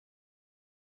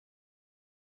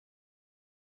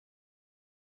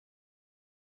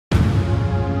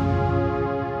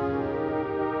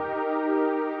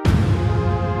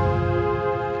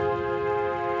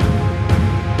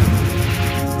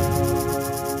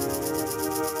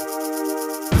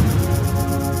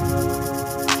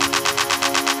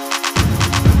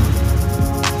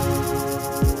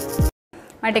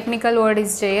My technical word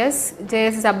is JS.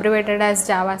 JS is abbreviated as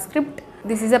JavaScript.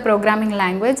 This is a programming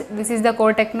language. This is the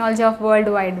core technology of World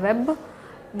Wide Web.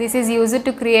 This is used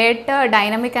to create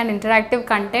dynamic and interactive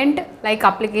content like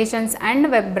applications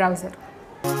and web browser.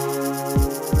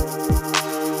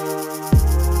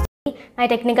 My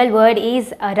technical word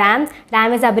is RAM.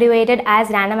 RAM is abbreviated as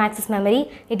random access memory.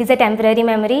 It is a temporary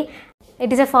memory.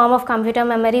 It is a form of computer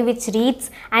memory which reads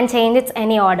and changes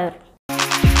any order.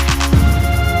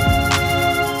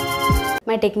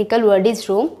 My technical word is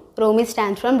ROM. ROM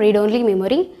stands from read-only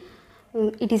memory.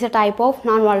 It is a type of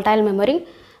non-volatile memory.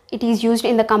 It is used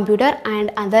in the computer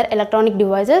and other electronic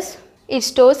devices. It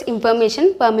stores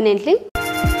information permanently.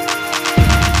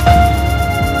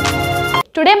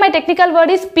 Today my technical word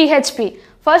is PHP.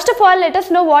 First of all, let us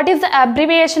know what is the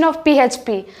abbreviation of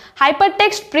PHP.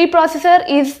 Hypertext Preprocessor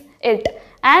is it.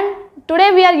 And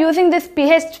today we are using this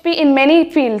PHP in many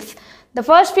fields. The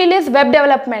first field is web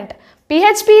development.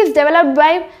 PHP is developed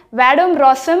by Vadim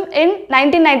Rossum in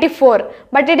 1994,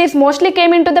 but it is mostly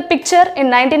came into the picture in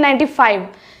 1995.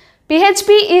 PHP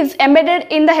is embedded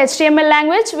in the HTML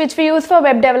language which we use for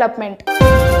web development.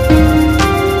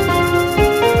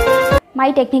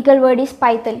 My technical word is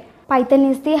Python.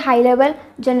 Python is the high-level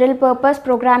general-purpose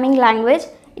programming language.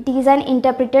 It is an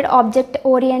interpreted,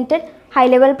 object-oriented,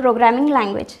 high-level programming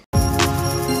language.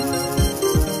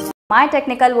 My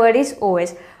technical word is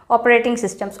OS. Operating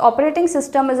systems. Operating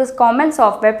system is a common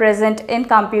software present in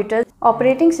computers.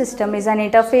 Operating system is an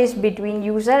interface between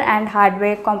user and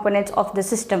hardware components of the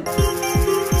system.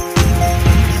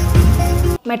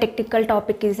 My technical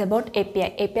topic is about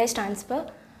API. API stands for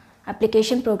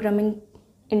Application Programming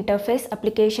Interface.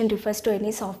 Application refers to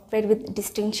any software with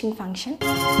distinguishing function.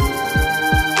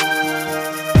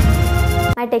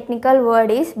 My technical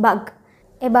word is bug.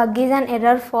 A bug is an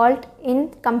error fault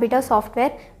in computer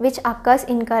software which occurs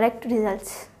incorrect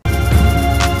results.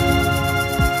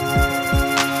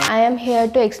 I am here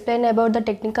to explain about the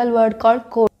technical word called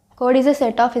code. Code is a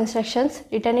set of instructions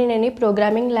written in any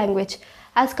programming language.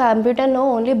 As computer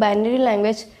know only binary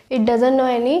language, it doesn't know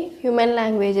any human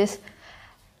languages.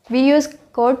 We use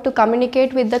code to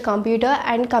communicate with the computer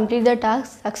and complete the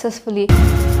task successfully.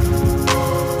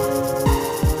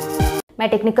 My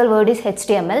technical word is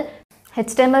HTML.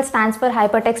 HTML stands for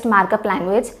Hypertext Markup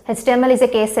Language. HTML is a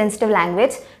case-sensitive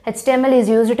language. HTML is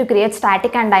used to create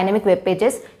static and dynamic web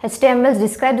pages. HTML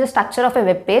describes the structure of a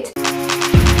web page.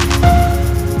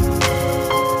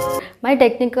 My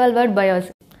technical word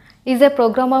BIOS is a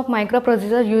program of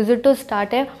microprocessor used to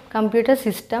start a computer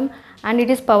system and it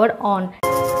is powered on.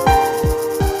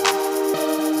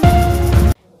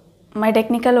 My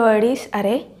technical word is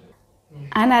array.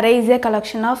 An array is a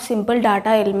collection of simple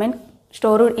data elements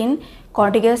stored in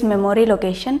contiguous memory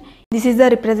location. This is the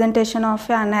representation of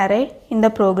an array in the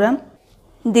program.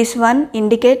 This one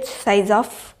indicates size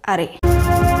of array.